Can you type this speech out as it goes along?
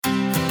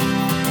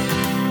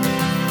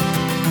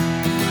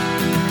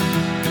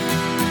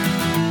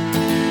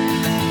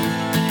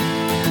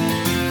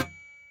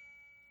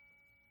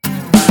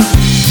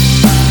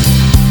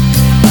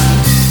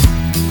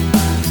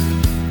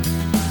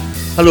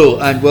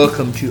Hello and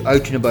welcome to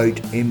Out and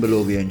About in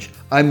Midlothians.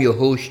 I'm your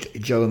host,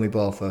 Jeremy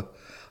Barfer.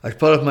 As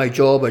part of my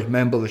job as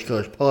Member of the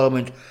Scottish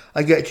Parliament,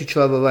 I get to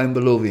travel around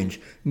Midlothians,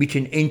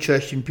 meeting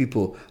interesting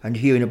people and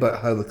hearing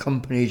about how the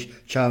companies,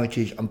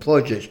 charities and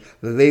projects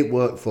that they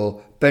work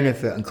for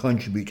benefit and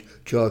contribute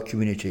to our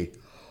community.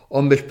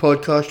 On this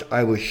podcast,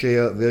 I will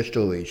share their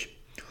stories.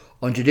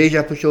 On today's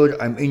episode,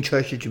 I'm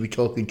interested to be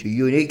talking to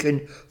Ewan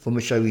Aitken from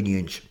the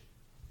CYRENIANS.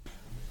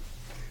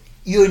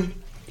 Ewan,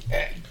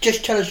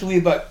 just tell us a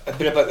bit about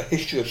the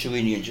history of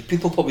CYRENIANS.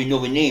 People probably know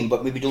the name,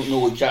 but maybe don't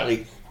know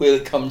exactly where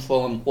it comes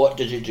from and what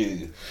does it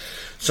do.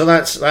 So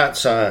that's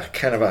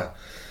kind of a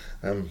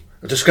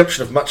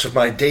description of much of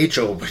my day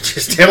job, which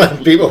is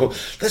telling people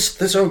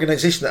this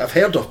organisation that I've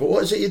heard of, but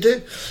what is it you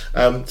do?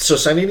 So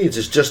CYRENIANS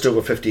is just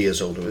over 50 years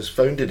old. It was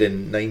founded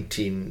in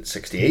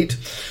 1968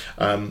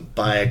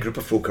 by a group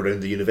of folk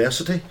around the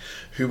university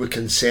who were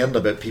concerned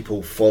about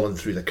people falling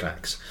through the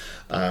cracks.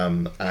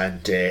 And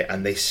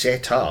they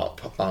set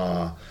up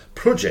a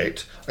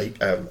project,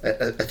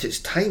 at its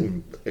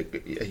time,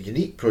 a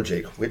unique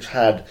project, which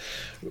had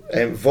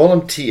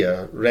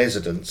volunteer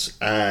residents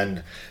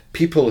and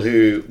people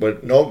who were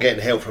not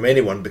getting help from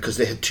anyone because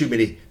they had too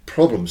many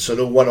problems. So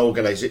no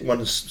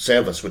one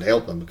service would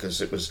help them because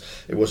it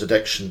was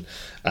addiction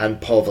and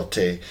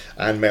poverty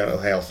and mental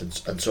health and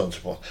so on and so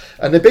forth.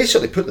 And they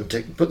basically put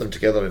them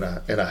together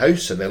in a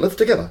house and they lived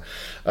together.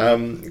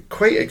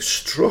 Quite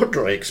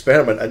extraordinary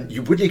experiment, and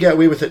you wouldn't get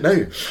away with it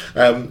now.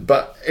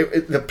 But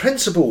the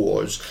principle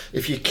was,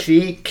 if you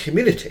create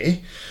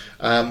community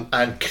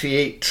and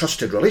create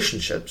trusted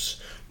relationships,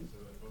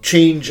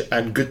 change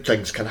and good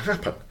things can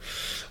happen.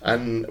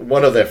 And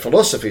one of their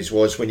philosophies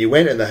was, when you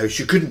went in the house,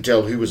 you couldn't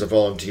tell who was a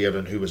volunteer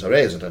and who was a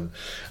resident.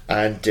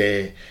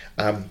 And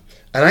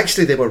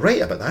actually they were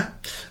right about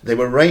that. They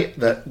were right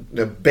that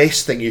the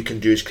best thing you can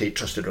do is create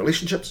trusted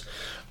relationships.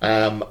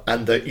 And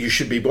that you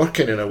should be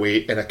working in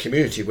a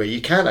community where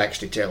you can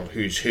actually tell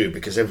who's who,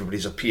 because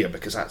everybody's a peer,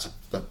 because that's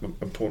an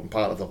important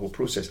part of the whole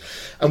process.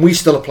 And we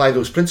still apply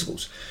those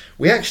principles.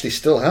 We actually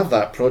still have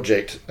that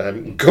project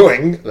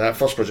going, that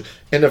first project,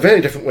 in a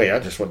very different way. I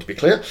just want to be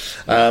clear,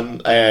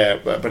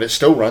 but it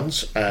still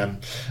runs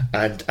and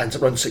it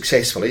runs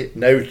successfully.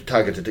 Now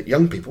targeted at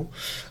young people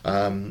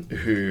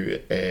who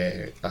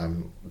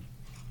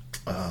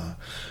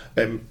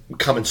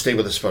come and stay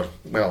with us for,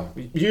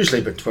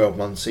 usually about 12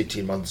 months,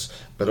 18 months,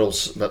 but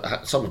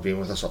some have been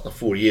with us up to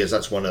 4 years.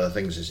 That's one of the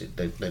things, is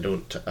they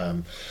don't,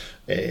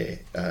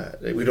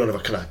 we don't have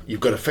a kind of,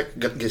 you've got to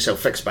get yourself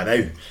fixed by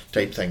now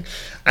type thing.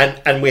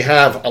 And we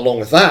have, along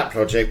with that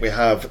project, we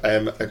have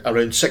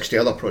around 60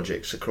 other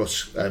projects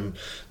across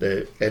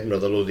the Edinburgh,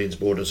 the Lothians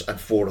borders,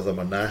 and 4 of them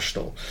are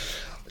national.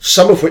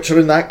 Some of which are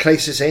in that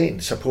crisis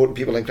end, supporting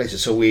people in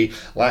crisis. So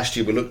last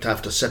year we looked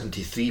after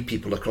 73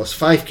 people across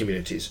 5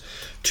 communities,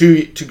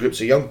 two groups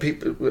of young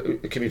people,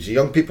 community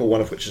young people, one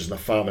of which is in a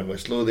farm in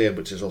West Lothian,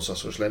 which is also a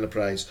social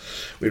enterprise.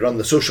 We run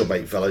the Social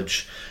Bike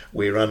Village.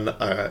 We run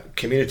a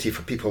community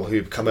for people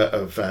who've come out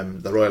of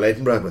the Royal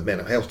Edinburgh with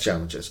mental health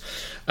challenges,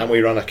 and we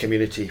run a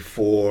community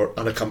for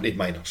unaccompanied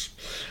minors.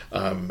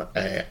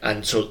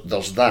 And so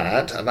there's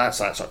that, and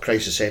that's our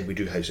crisis end. We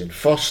do Housing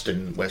First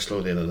in West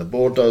Lothian and the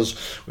borders.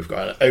 We've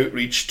got an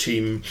outreach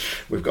team.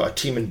 We've got a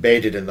team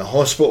embedded in the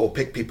hospital,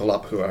 pick people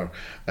up who are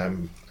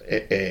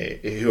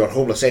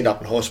homeless, end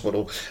up in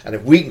hospital, and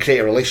if we can create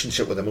a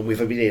relationship with them, and we've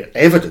been able to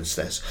evidence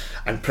this,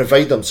 and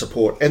provide them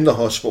support in the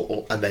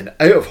hospital and then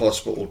out of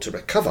hospital to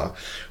recover,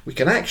 we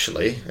can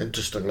actually,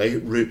 interestingly,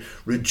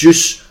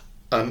 reduce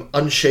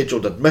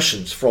unscheduled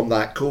admissions from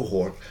that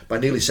cohort by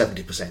nearly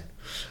 70%.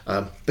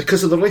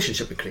 Because of the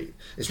relationship we create.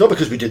 It's not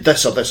because we did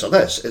this or this or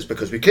this, it's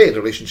because we created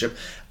a relationship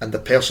and the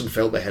person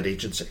felt they had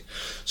agency.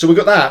 So we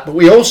got that, but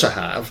we also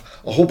have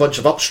a whole bunch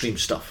of upstream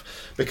stuff,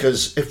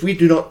 because if we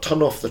do not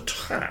turn off the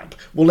tap,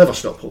 we'll never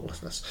stop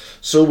homelessness.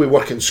 So we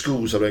work in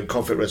schools around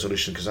conflict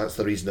resolution, because that's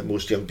the reason that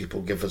most young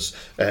people give us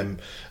a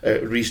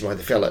reason why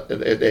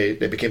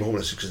they became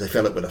homeless, because they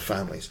fell out with their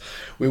families.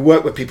 We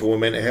work with people with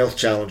mental health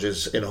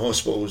challenges in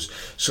hospitals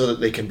so that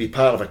they can be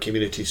part of a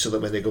community, so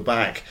that when they go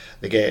back,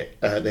 they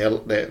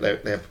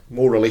have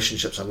more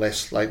relationships and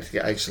less likely to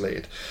get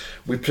isolated.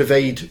 We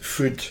provide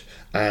food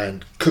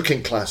and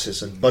cooking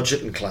classes and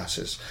budgeting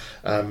classes,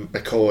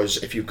 because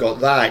if you've got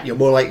that, you're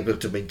more likely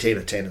to maintain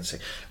a tenancy,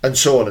 and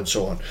so on and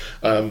so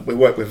on. We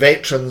work with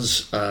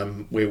veterans.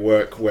 We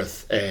work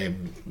with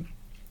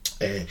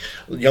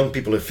young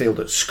people who failed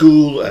at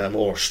school,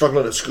 or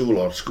struggling at school,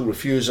 or school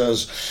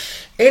refusers.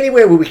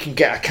 Anywhere where we can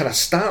get a kind of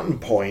starting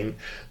point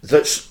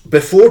that's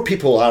before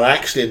people are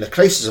actually in the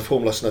crisis of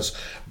homelessness,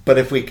 but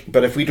if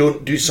we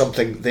don't do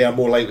something, they are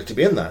more likely to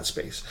be in that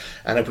space.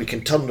 And if we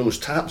can turn those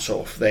taps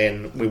off,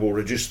 then we will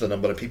reduce the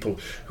number of people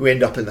who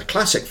end up in the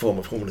classic form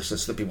of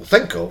homelessness that people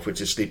think of,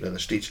 which is sleeping in the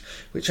streets,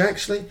 which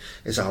actually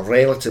is a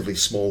relatively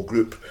small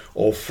group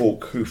of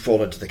folk who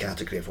fall into the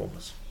category of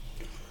homeless.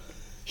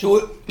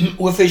 So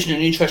we're facing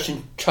an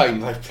interesting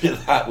time, I put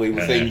it that way,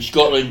 within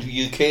Scotland,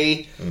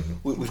 UK. Mm-hmm.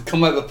 We've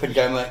come out of a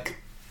pandemic,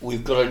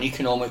 we've got an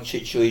economic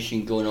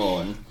situation going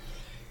on.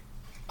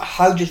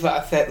 How does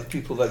that affect the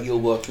people that you're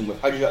working with?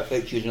 How does that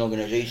affect you as an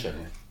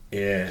organisation?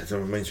 Yeah, that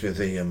reminds me of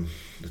the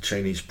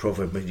Chinese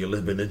proverb, "You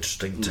live in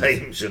interesting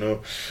times."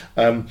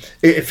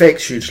 It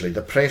affects hugely.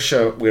 The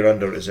pressure we're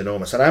under is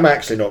enormous, and I'm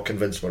actually not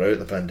convinced we're out of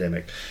the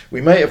pandemic. We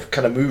might have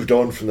kind of moved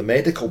on from the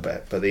medical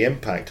bit, but the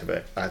impact of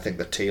it, I think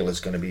the tail is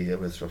going to be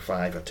with for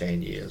 5 or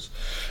 10 years.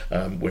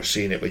 We're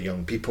seeing it with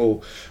young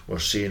people. We're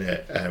seeing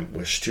it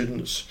with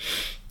students.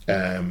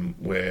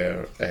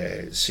 We're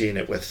seeing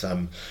it with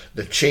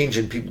the change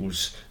in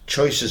people's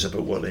choices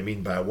about what they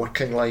mean by a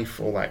working life,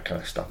 all that kind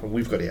of stuff, and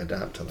we've got to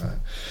adapt to that.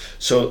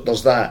 So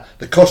there's that.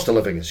 The cost of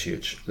living is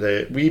huge.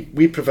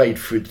 We provide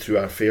food through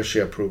our Fair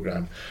Share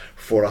programme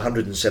for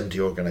 170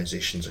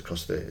 organisations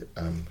across the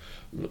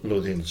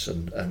Lothians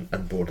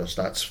and borders.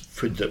 That's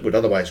food that would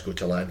otherwise go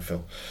to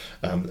landfill.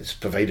 It's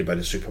provided by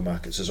the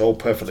supermarkets. It's all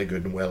perfectly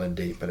good and well in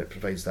date, but it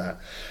provides that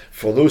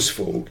for those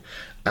folk.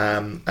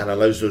 And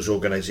allows those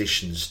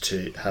organisations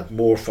to have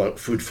more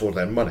food for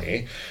their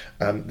money.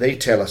 They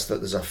tell us that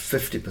there's a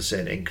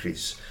 50%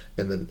 increase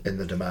in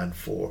the demand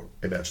for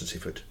emergency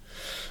food.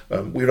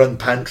 We run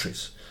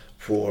pantries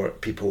for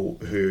people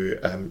who,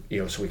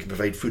 so we can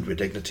provide food with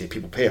dignity.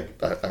 People pay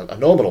a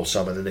nominal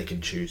sum and then they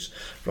can choose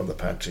from the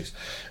pantries.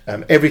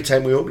 Every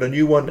time we open a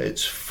new one,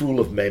 it's full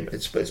of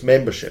its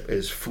membership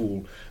is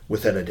full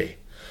within a day.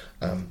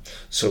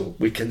 So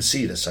we can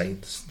see the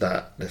signs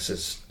that this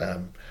is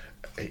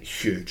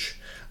huge,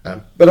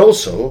 but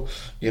also,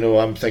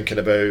 I'm thinking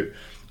about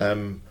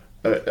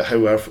how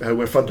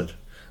we're funded.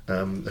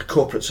 The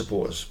corporate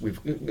supporters, we've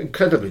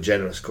incredibly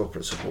generous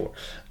corporate support,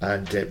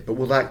 and but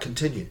will that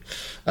continue?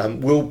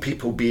 Will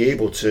people be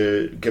able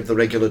to give the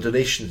regular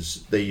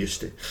donations they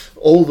used to?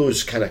 All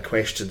those kind of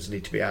questions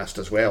need to be asked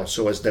as well.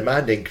 So as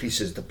demand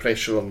increases, the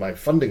pressure on my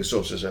funding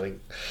sources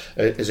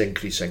is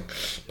increasing.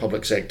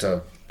 Public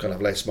sector kind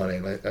of less money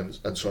and so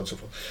on and so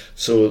forth.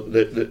 So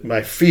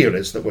my fear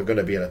is that we're going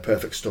to be in a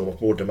perfect storm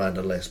of more demand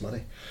and less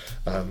money,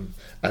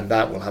 and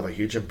that will have a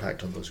huge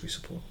impact on those we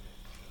support.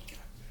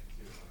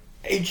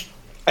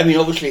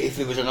 Obviously, if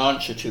there was an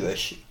answer to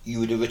this, you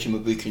would have written a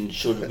book and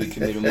so that we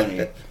can make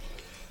money.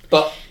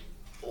 But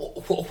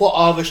what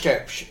are the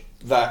steps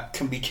that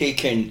can be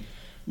taken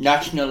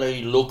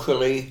nationally,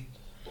 locally?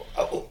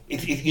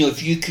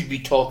 If you could be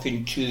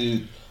talking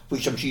to,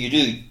 which I'm sure you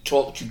do,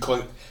 talk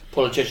to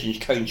politicians,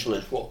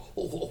 councillors,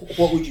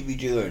 what would you be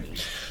doing?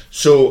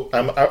 So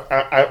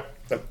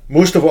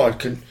most of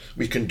what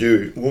we can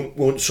do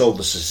won't solve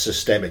the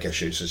systemic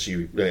issues, as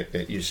you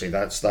say.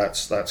 That's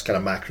kind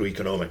of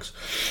macroeconomics.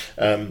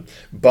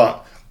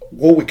 But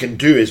what we can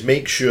do is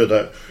make sure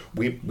that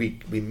we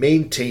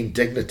maintain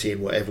dignity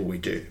in whatever we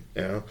do.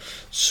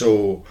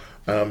 So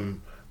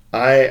I'm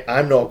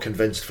not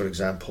convinced, for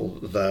example,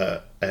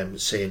 that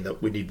saying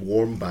that we need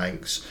warm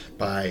banks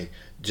by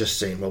just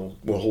saying, well,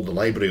 we'll hold the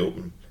library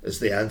open is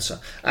the answer.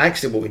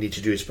 Actually, what we need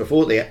to do is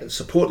support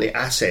the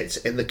assets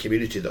in the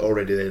community that are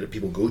already there that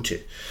people go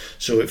to.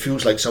 So it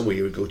feels like somewhere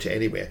you would go to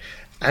anywhere.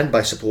 And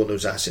by supporting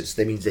those assets,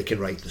 that means they can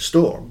ride the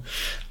storm,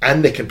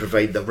 and they can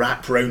provide the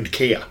wrap-round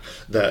care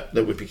that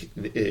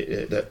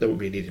would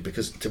be needed.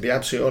 Because to be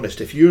absolutely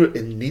honest, if you're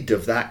in need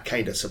of that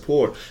kind of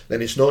support,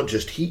 then it's not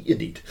just heat you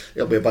need;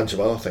 it'll be a bunch of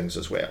other things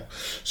as well.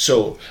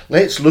 So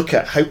let's look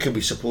at how can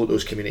we support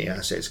those community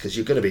assets, because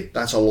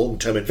that's a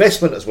long-term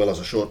investment as well as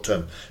a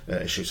short-term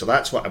issue. So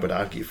that's what I would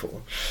argue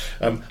for.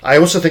 I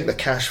also think the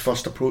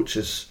cash-first approach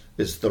is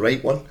the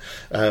right one,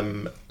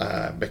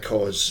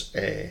 because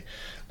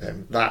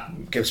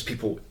that gives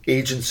people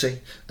agency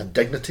and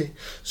dignity.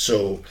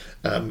 So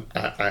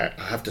I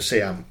have to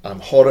say I'm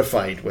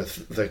horrified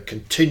with the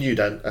continued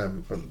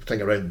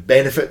thing around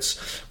benefits,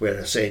 where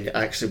they're saying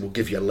actually we'll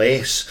give you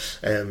less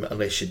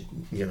unless you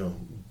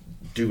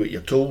do what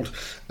you're told,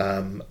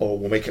 or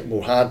we'll make it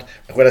more hard.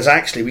 Whereas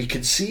actually we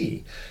can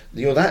see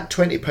that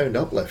 £20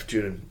 uplift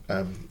during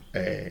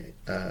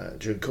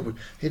COVID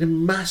had a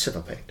massive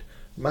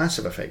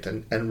effect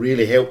and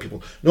really help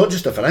people, not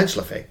just the financial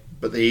effect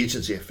but the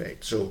agency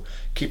effect. So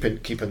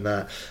keeping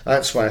that.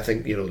 That's why I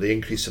think the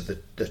increase of the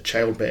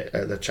child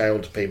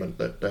payment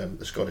that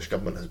the Scottish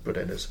Government has put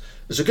in is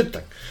a good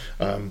thing.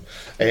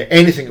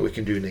 Anything that we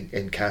can do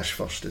in cash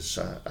first is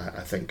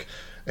I think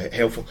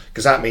helpful,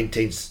 because that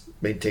maintains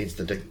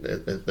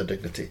the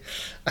dignity.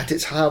 At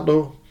its heart,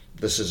 though,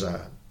 this is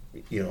an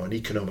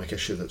economic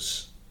issue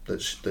that's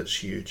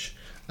huge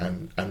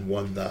and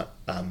one that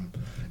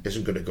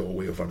isn't going to go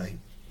away overnight.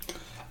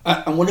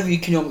 And one of the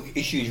economic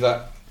issues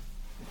that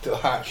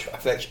perhaps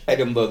affects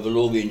Edinburgh, the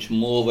Lothians,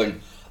 more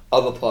than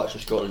other parts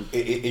of Scotland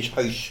is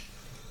house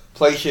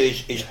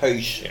prices, is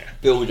house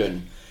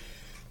building.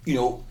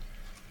 People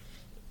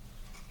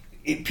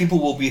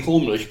will be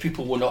homeless,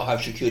 people will not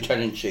have secure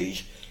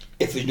tenancies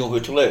if there's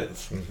nowhere to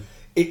live. Mm-hmm.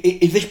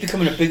 Is this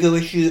becoming a bigger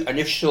issue? And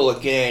if so,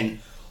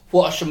 again,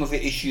 what are some of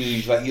the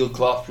issues that you're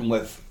grappling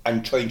with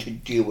and trying to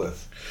deal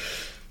with?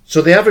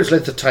 So the average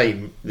length of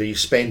time that you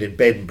spend in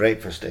bed and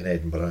breakfast in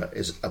Edinburgh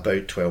is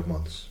about 12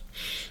 months.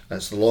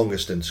 That's the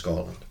longest in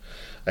Scotland.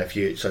 If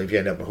you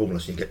end up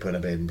homeless, you get put in a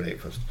bed and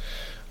breakfast.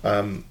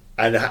 And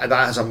that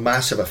has a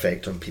massive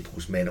effect on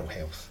people's mental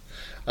health,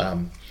 as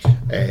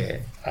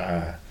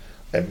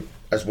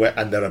well,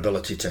 and their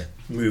ability to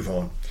move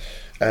on.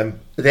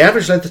 The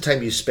average length of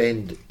time you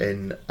spend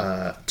in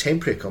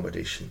temporary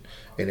accommodation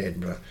in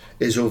Edinburgh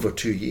is over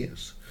 2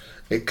 years.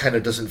 It kind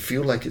of doesn't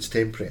feel like it's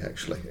temporary,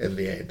 actually, in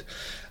the end.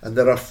 And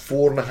there are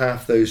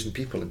 4,500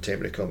 people in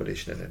temporary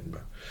accommodation in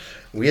Edinburgh.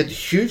 We had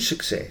huge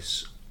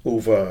success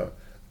over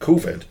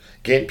COVID,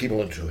 getting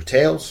people into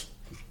hotels,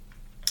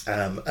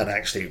 and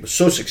actually it was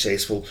so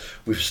successful,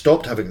 we've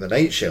stopped having the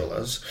night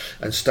shelters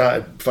and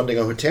started funding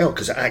a hotel,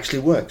 because it actually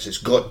works. It's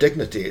got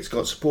dignity, it's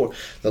got support.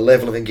 The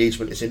level of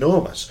engagement is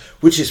enormous,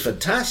 which is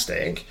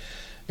fantastic,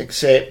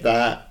 except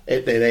that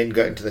they then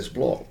got into this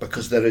block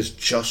because there is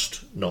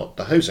just not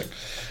the housing.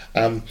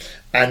 And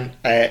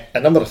a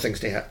number of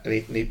things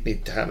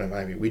need to happen in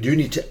my view. We do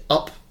need to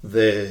up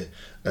the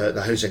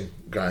housing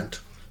grant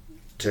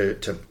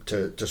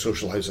to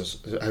social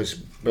house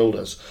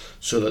builders,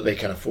 so that they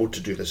can afford to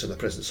do this in the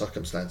present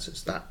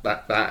circumstances.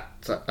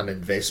 That's an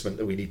investment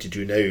that we need to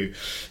do now,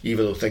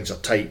 even though things are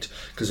tight.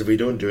 Because if we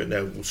don't do it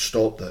now, we'll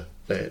stop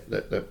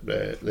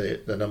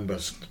the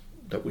numbers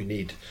that we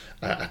need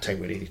at a time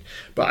we need.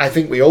 But I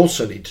think we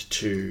also need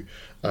to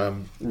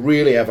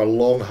really have a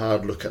long,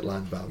 hard look at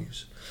land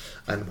values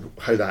and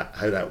how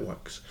that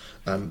works.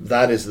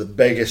 That is the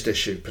biggest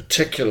issue,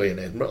 particularly in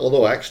Edinburgh,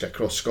 although actually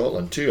across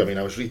Scotland too. I mean,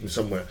 I was reading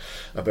somewhere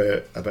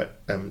about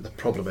the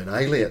problem in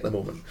Islay at the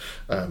moment,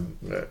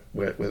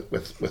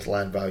 with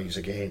land values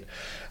again.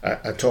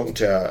 I talked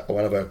to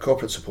one of our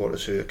corporate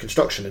supporters, who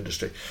construction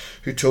industry,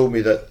 who told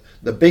me that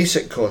the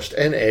basic cost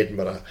in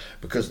Edinburgh,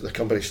 because of the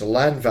combination of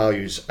land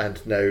values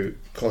and now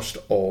cost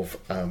of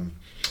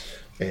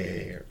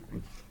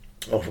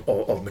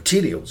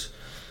materials,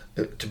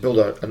 to build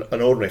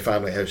an ordinary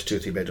family house, 2 or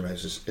 3 bedroom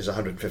house, is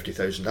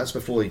 150,000. That's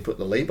before you put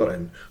the labour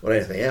in or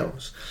anything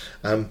else.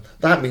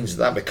 That means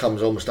that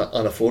becomes almost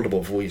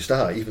unaffordable before you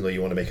start, even though you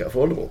want to make it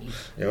affordable.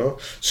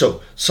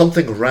 So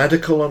something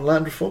radical on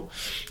land reform.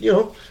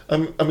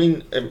 I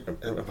mean, part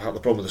of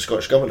the problem with the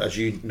Scottish Government, as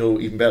you know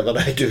even better than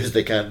I do, is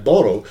they can't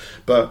borrow.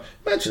 But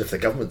imagine if the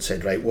government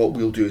said, right, what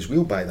we'll do is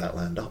we'll buy that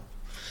land up,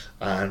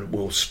 and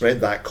we'll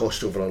spread that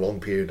cost over a long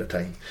period of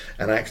time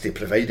and actually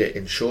provide it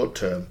in short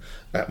term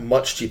at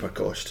much cheaper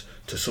cost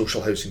to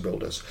social housing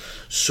builders,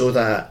 so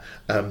that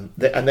and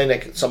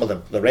then some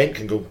of the rent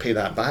can go and pay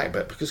that back.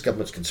 But because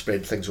governments can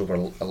spread things over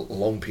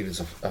long periods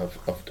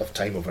of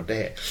time over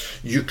debt,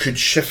 you could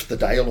shift the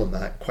dial on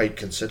that quite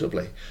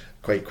considerably,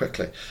 quite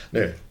quickly.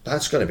 Now,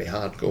 that's going to be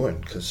hard going,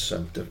 because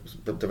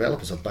the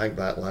developers have banked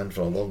that land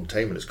for a long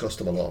time and it's cost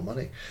them a lot of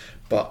money.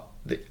 But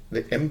the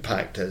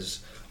impact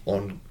is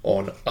on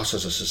us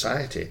as a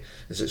society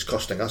is it's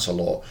costing us a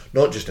lot,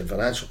 not just in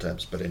financial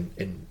terms, but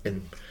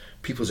in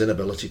people's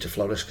inability to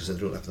flourish because they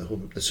don't have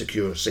the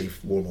secure,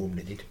 safe, warm home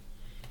they need.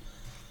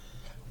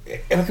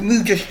 If I can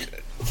move just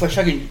for a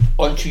second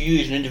onto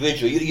you as an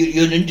individual,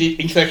 you're an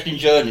interesting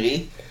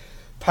journey,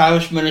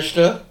 parish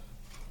minister,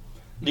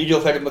 leader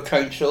of Edinburgh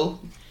Council,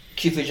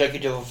 chief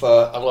executive of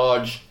a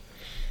large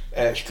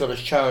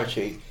Scottish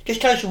charity.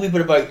 Just tell us a wee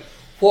bit about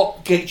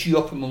what gets you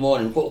up in the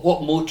morning,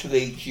 what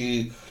motivates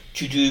you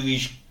to do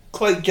these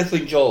quite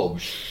different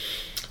jobs.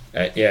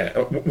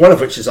 One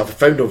of which is I've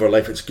found over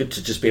life it's good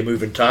to just be a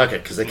moving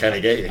target because they kind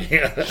of get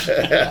you.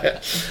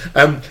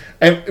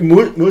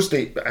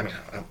 Mostly, I mean,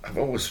 I've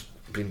always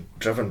been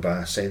driven by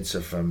a sense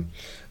of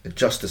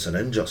justice and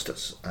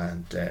injustice,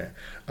 and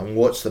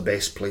what's the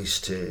best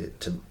place to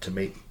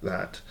make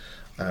that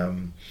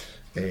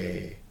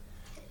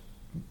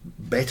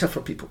better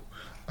for people.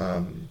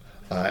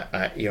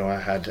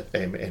 I had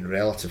in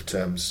relative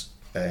terms,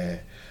 an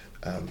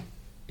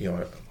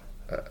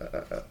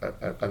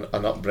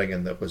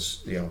upbringing that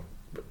was,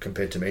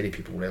 compared to many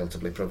people,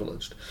 relatively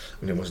privileged. I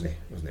mean, it wasn't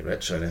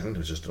rich or anything. It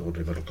was just an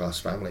ordinary middle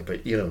class family, but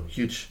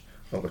huge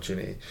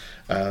opportunity.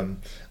 And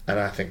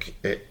I think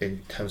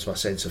in terms of my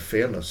sense of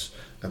fairness,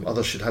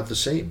 others should have the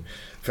same.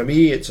 For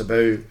me, it's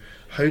about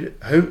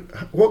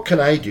what can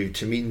I do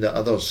to mean that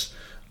others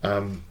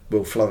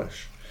will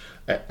flourish.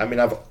 I mean,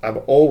 I've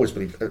always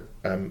believed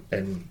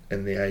in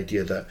the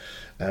idea that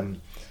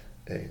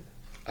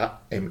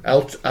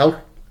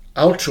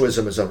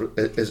altruism is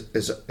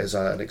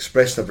an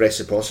expression of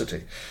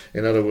reciprocity.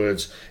 In other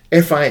words,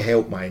 if I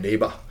help my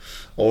neighbour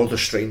or the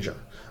stranger,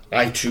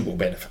 I too will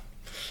benefit.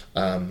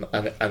 And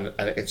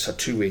it's a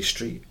two-way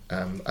street.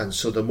 And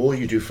so the more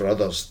you do for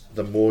others,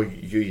 the more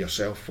you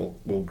yourself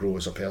will grow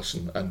as a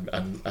person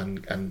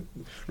and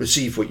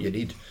receive what you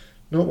need.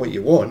 Not what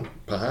you want,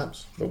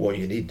 perhaps, but what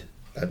you need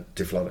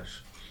to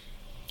flourish.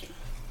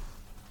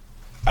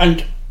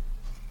 And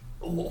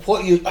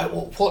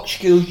what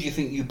skills do you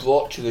think you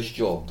brought to this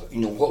job?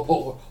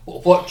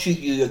 What took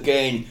you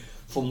again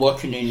from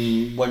working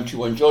in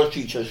 121 George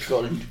Street,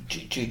 Scotland,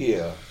 to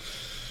here?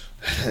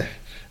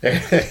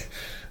 I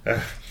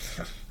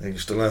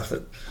used to laugh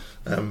at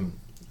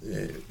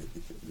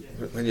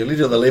when you're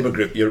leader of the Labour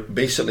group, you're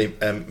basically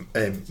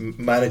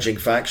managing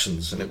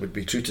factions, and it would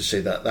be true to say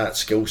that that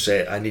skill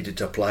set I needed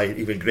to apply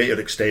even greater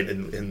extent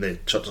in the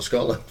Church of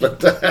Scotland.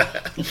 But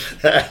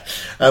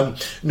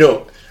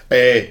no,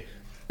 a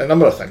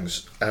number of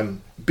things.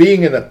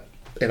 Being in a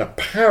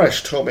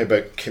parish taught me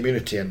about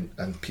community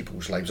and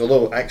people's lives.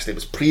 Although actually it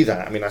was pre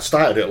that. I mean, I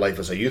started out life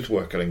as a youth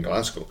worker in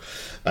Glasgow,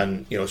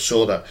 and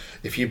saw that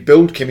if you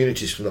build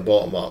communities from the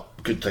bottom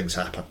up, good things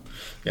happen.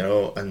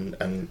 And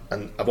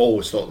I've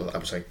always thought that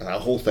was like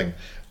that whole thing,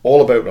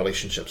 all about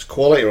relationships.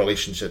 Quality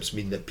relationships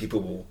mean that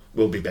people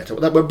will be better.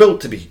 That we're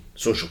built to be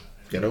social.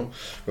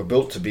 We're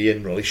built to be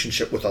in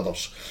relationship with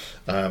others.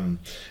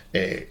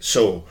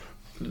 So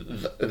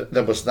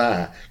there was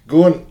that.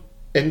 Going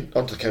in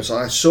onto the council,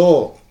 I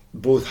saw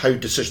both how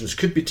decisions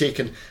could be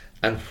taken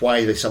and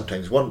why they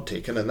sometimes weren't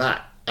taken, and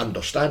that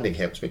understanding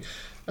helps me.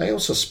 I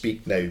also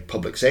speak now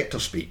public sector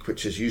speak,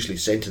 which is usually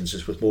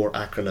sentences with more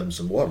acronyms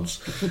than words,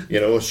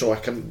 so I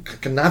can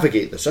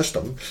navigate the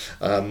system,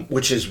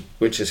 which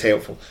is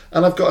helpful.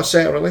 And I've got a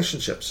set of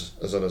relationships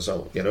as a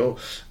result.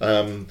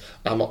 I'm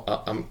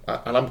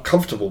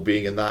comfortable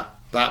being in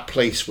that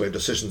place where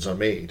decisions are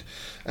made.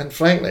 And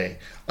frankly,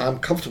 I'm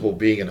comfortable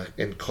being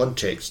in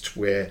context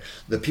where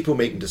the people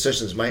making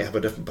decisions might have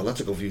a different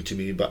political view to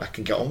me, but I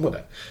can get on with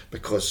it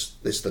because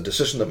it's the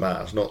decision that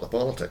matters, not the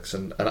politics.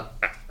 And I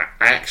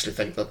actually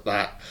think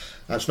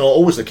that's not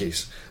always the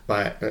case,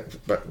 but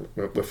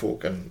with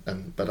folk,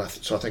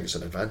 so I think it's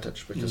an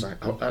advantage because I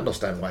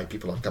understand why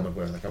people are coming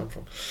where they're coming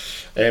from.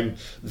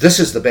 This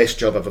is the best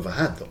job I've ever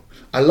had, though.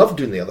 I love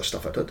doing the other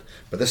stuff I did,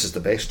 but this is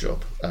the best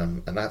job,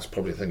 and that's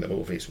probably the thing that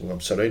motivates me.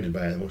 I'm surrounded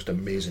by the most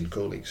amazing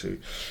colleagues who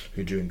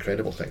do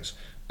incredible things.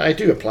 I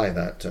do apply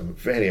that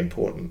very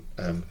important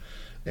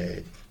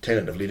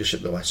tenet of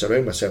leadership, though. I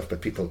surround myself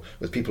with people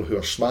who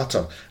are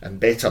smarter and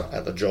better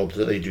at the job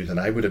that they do than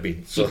I would have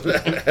been. So,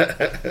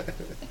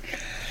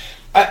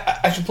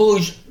 I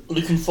suppose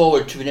looking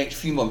forward to the next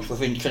few months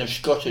within kind of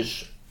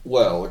Scottish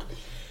world,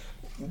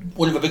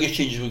 one of the biggest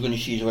changes we're going to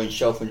see is around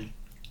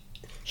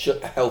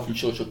health and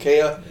social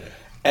care,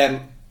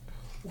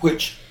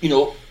 which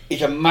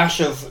is a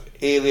massive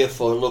area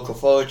for local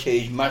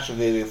authorities,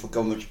 massive area for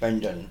government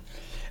spending.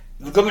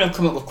 The government have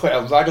come up with quite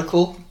a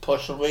radical,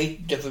 possibly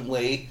different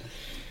way.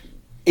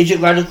 Is it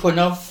radical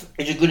enough?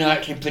 Is it going to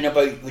actually bring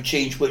about the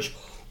change which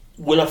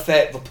will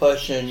affect the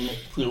person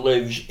who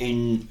lives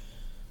in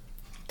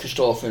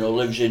Corstorphine or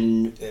lives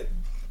in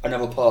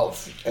another part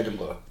of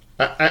Edinburgh?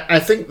 I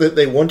think that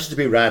they wanted to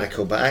be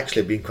radical, but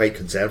actually being quite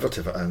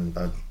conservative, and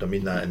I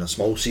mean that in a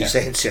small c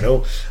sense,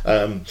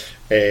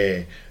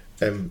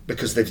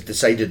 because they've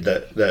decided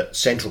that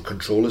central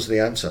control is the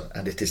answer,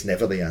 and it is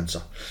never the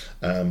answer.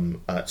 So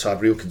I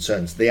have real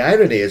concerns. The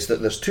irony is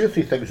that there's 2 or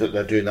 3 things that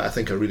they're doing that I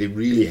think are really,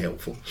 really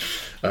helpful.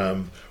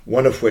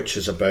 One of which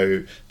is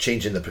about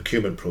changing the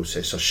procurement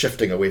process, or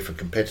shifting away from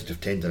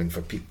competitive tendering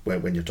for people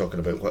when you're talking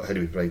about how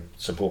do we provide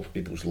support for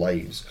people's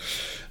lives.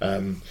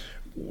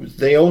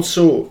 They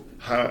also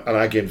are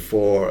arguing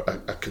for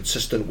a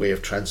consistent way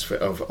of transfer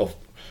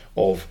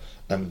of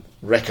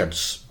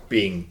records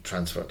being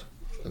transferred.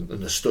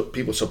 And so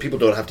people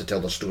don't have to tell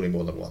their story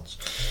more than once.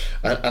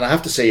 And I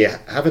have to say,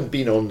 having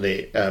been on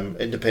the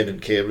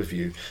Independent Care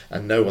Review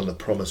and now on the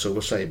Promise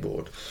Oversight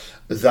Board,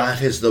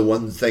 that is the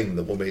one thing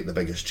that will make the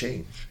biggest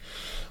change.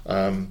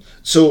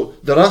 So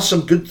there are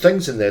some good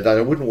things in there that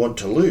I wouldn't want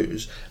to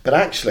lose, but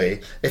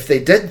actually if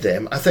they did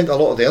them, I think a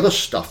lot of the other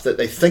stuff that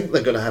they think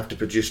they're going to have to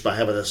produce by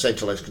having a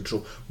centralised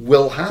control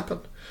will happen.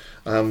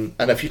 And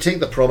if you take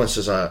the Promise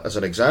as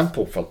an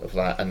example of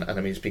that, and I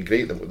mean it's been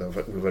great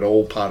that we've had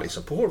all party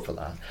support for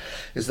that,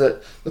 is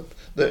that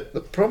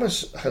the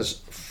Promise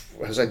has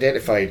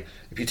identified,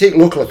 if you take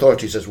local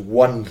authorities as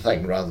one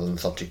thing rather than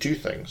 32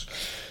 things,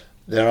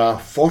 there are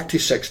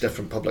 46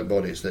 different public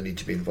bodies that need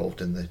to be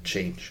involved in the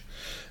change.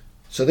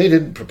 So they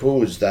didn't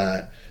propose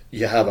that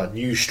you have a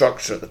new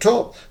structure at the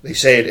top. They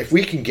said if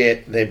we can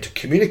get them to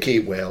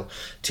communicate well,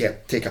 to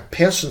take a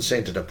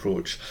person-centred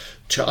approach,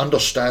 to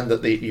understand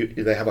that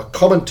they have a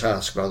common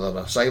task rather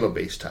than a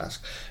silo-based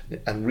task,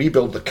 and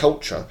rebuild the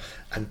culture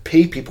and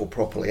pay people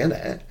properly in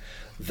it,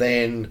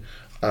 then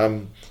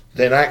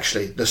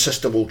actually the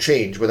system will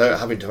change without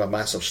having to have a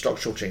massive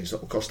structural change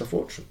that will cost a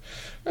fortune.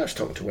 I was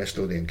talking to West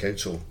Lothian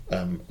Council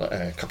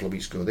a couple of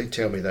weeks ago. They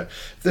tell me that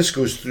if this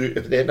goes through,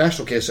 if the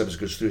National Care Service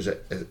goes through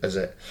as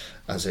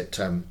it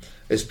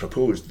is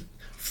proposed,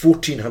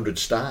 1,400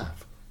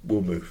 staff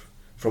will move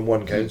from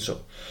one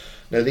council.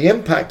 Now the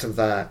impact of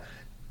that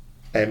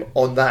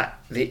on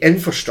the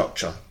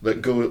infrastructure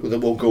that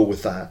will go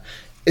with that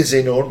is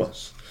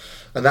enormous.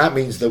 And that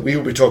means that we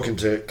will be talking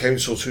to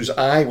councils whose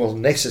eye will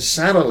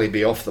necessarily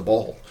be off the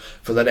ball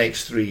for the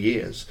next 3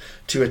 years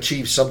to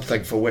achieve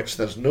something for which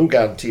there's no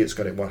guarantee it's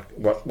going to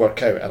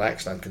work out, and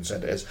actually I'm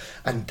concerned it is,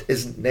 and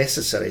isn't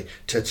necessary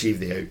to achieve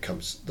the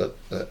outcomes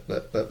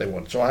that they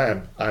want. So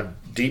I'm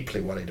deeply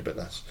worried about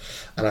this.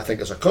 And I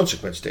think as a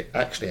consequence, to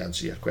actually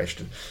answer your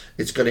question,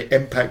 it's going to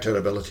impact our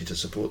ability to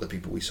support the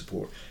people we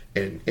support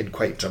in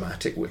quite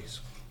dramatic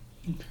ways.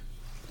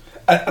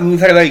 I mean, we've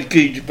had a very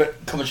good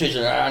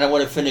conversation, and I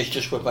want to finish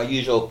just with my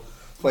usual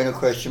final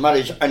question.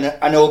 Marriage, and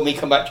I know it may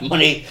come back to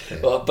money,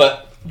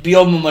 but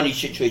beyond the money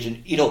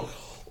situation,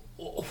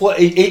 what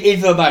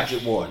is there a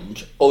magic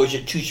wand, or is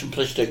it too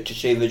simplistic to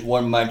say there's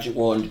one magic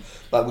wand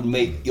that would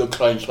make your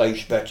clients'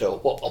 lives better?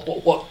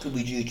 What could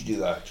we do to do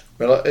that?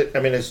 Well, I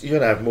mean, as you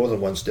and I have more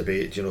than once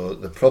debate,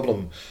 the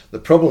problem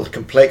of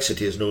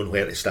complexity is knowing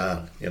where to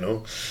stand,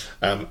 and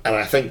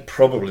I think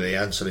probably the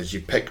answer is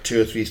you pick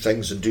 2 or 3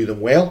 things and do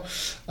them well,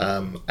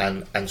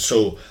 and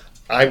so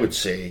I would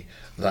say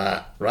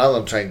that rather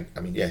than trying,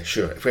 I mean, yeah,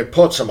 sure, if we had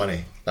pots of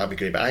money, that'd be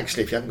great, but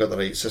actually if you haven't got the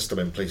right system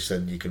in place,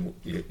 then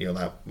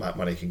that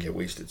money can get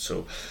wasted.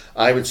 So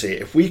I would say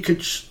if we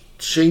could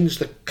change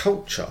the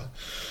culture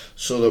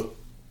so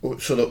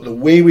that the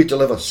way we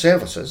deliver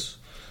services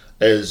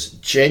is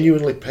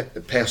genuinely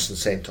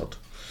person-centred,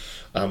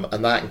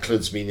 and that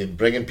includes meaning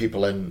bringing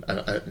people in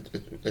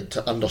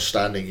into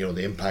understanding,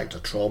 the impact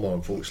of trauma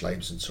on folks'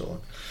 lives and so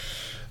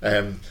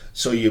on.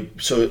 So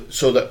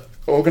that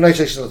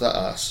organisations like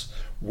us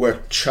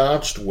were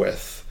charged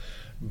with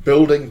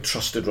building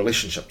trusted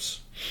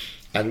relationships,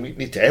 and we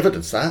need to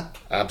evidence that,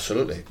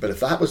 absolutely. But if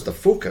that was the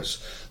focus,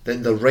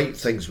 then the right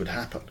things would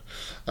happen.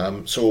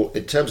 So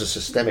in terms of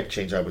systemic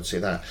change, I would say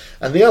that.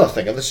 And the other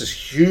thing, and this is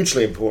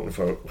hugely important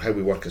for how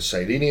we work as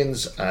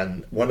CYRENIANS,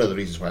 and one of the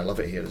reasons why I love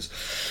it here is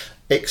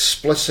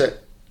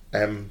explicit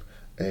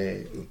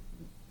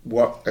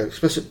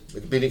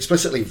being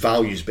explicitly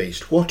values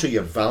based. What are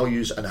your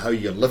values and how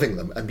you're living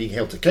them, and being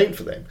held to account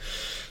for them.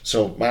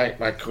 So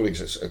my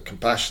colleagues, it's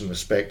compassion,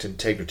 respect,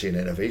 integrity and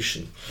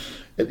innovation.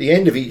 At the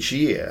end of each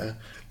year,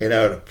 in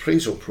our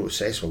appraisal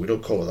process, well, we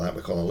don't call it that,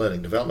 we call it a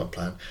learning development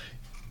plan,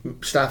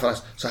 staff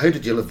ask, so how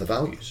did you live the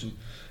values?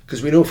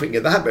 Because we know if we can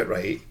get that bit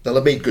right, they'll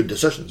have made good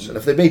decisions, and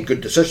if they made good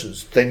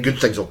decisions, then good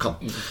things will come.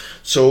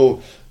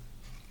 So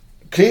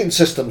creating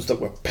systems that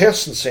were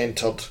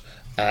person-centred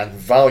and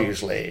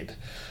values-led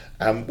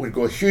would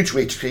go a huge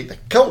way to create the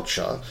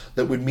culture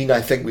that would mean,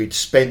 I think, we'd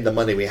spend the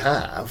money we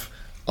have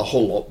a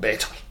whole lot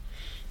better.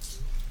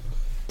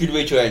 Good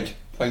way to end.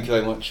 Thank you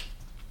very much.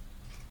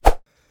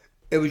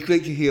 It was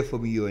great to hear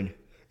from you, Ewan.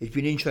 It's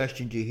been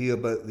interesting to hear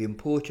about the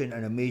important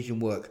and amazing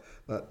work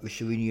that the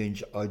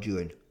CYRENIANS are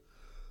doing.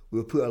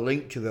 We'll put a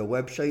link to their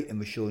website in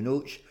the show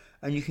notes,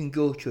 and you can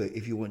go to it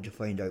if you want to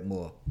find out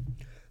more.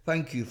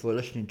 Thank you for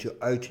listening to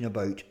Out and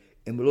About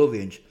in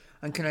Midlothians,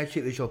 and can I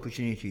take this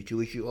opportunity to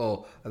wish you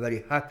all a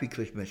very happy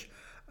Christmas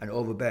and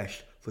all the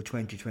best for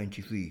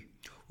 2023.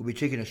 We'll be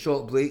taking a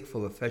short break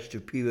for the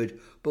festive period,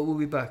 but we'll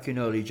be back in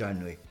early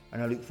January,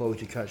 and I look forward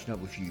to catching up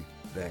with you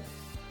then.